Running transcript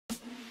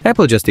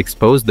Apple just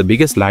exposed the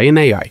biggest lie in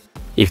AI.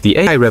 If the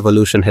AI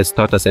revolution has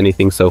taught us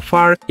anything so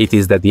far, it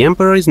is that the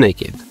emperor is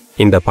naked.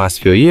 In the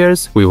past few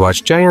years, we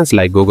watched giants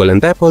like Google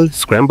and Apple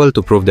scramble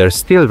to prove they're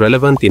still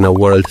relevant in a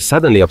world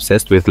suddenly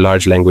obsessed with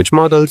large language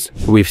models.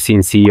 We've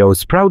seen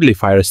CEOs proudly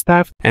fire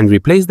staff and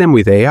replace them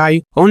with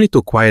AI, only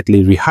to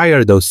quietly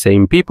rehire those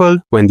same people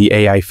when the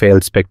AI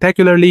failed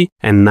spectacularly,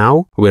 and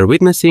now we're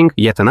witnessing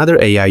yet another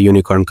AI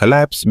unicorn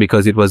collapse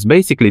because it was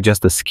basically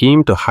just a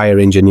scheme to hire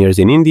engineers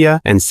in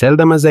India and sell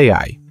them as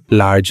AI.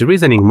 Large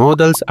reasoning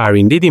models are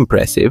indeed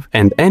impressive,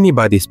 and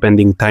anybody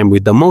spending time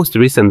with the most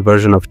recent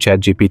version of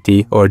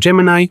ChatGPT or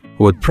Gemini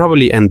would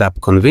probably end up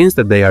convinced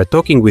that they are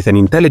talking with an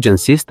intelligent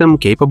system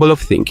capable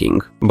of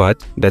thinking.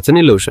 But that's an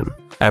illusion.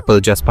 Apple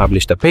just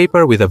published a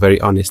paper with a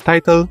very honest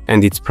title,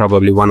 and it's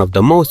probably one of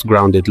the most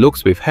grounded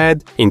looks we've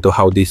had into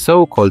how these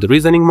so-called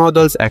reasoning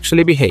models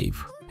actually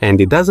behave. And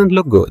it doesn't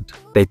look good.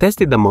 They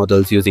tested the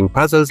models using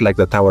puzzles like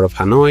the Tower of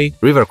Hanoi,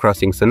 river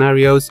crossing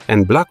scenarios,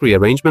 and block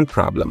rearrangement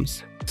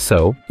problems.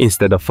 So,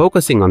 instead of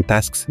focusing on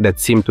tasks that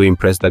seem to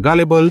impress the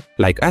gullible,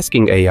 like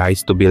asking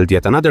AIs to build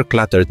yet another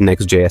cluttered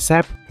Next.js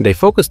app, they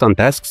focused on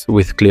tasks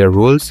with clear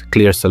rules,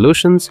 clear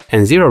solutions,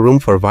 and zero room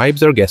for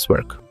vibes or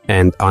guesswork.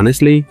 And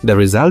honestly, the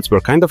results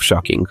were kind of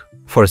shocking.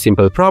 For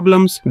simple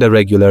problems, the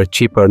regular,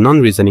 cheaper,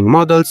 non-reasoning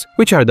models,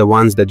 which are the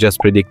ones that just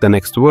predict the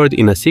next word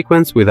in a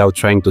sequence without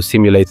trying to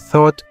simulate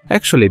thought,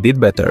 actually did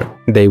better.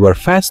 They were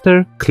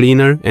faster,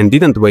 cleaner, and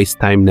didn't waste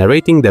time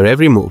narrating their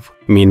every move.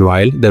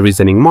 Meanwhile, the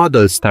reasoning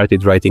models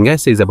started writing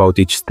essays about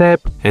each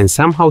step and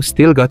somehow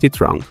still got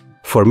it wrong.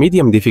 For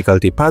medium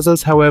difficulty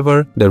puzzles,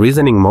 however, the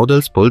reasoning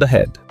models pulled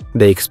ahead.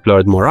 They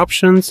explored more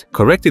options,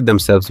 corrected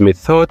themselves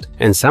mid-thought,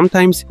 and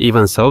sometimes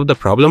even solved the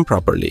problem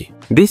properly.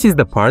 This is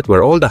the part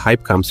where all the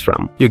hype comes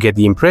from. You get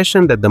the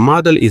impression that the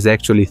model is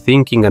actually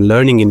thinking and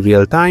learning in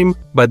real time,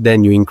 but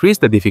then you increase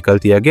the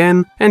difficulty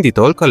again, and it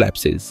all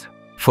collapses.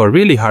 For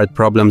really hard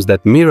problems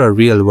that mirror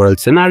real-world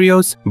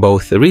scenarios,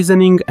 both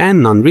reasoning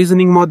and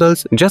non-reasoning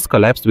models just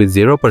collapsed with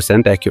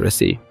 0%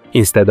 accuracy.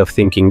 Instead of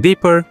thinking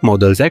deeper,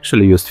 models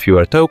actually used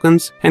fewer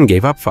tokens and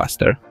gave up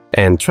faster.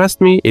 And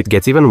trust me, it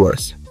gets even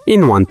worse.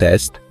 In one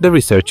test, the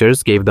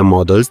researchers gave the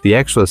models the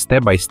actual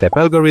step-by-step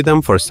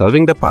algorithm for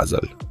solving the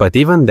puzzle. But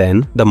even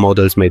then, the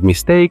models made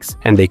mistakes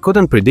and they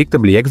couldn't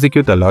predictably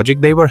execute the logic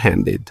they were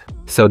handed.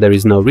 So there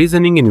is no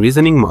reasoning in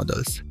reasoning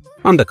models.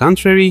 On the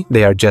contrary,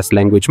 they are just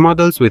language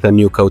models with a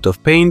new coat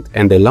of paint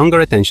and a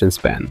longer attention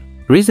span.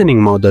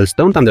 Reasoning models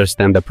don't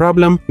understand the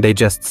problem, they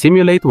just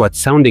simulate what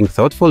sounding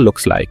thoughtful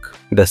looks like.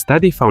 The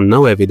study found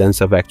no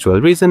evidence of actual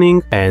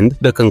reasoning, and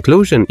the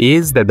conclusion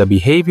is that the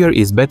behavior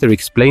is better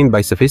explained by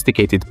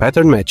sophisticated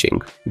pattern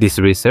matching. This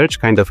research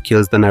kind of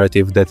kills the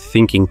narrative that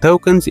thinking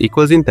tokens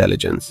equals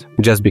intelligence.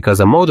 Just because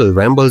a model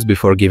rambles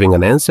before giving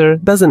an answer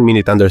doesn't mean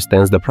it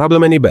understands the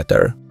problem any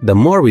better. The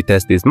more we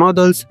test these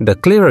models, the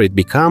clearer it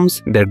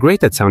becomes they're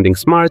great at sounding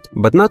smart,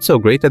 but not so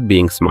great at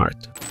being smart.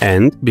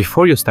 And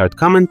before you start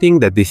commenting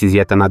that this is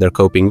yet another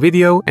coping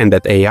video and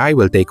that AI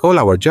will take all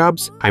our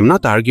jobs, I'm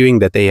not arguing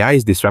that AI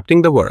is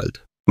disrupting the world.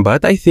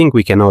 But I think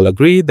we can all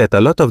agree that a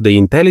lot of the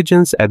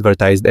intelligence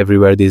advertised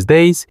everywhere these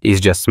days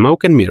is just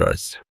smoke and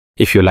mirrors.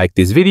 If you liked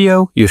this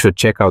video, you should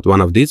check out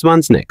one of these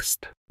ones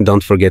next.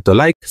 Don't forget to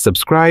like,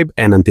 subscribe,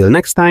 and until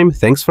next time,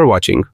 thanks for watching.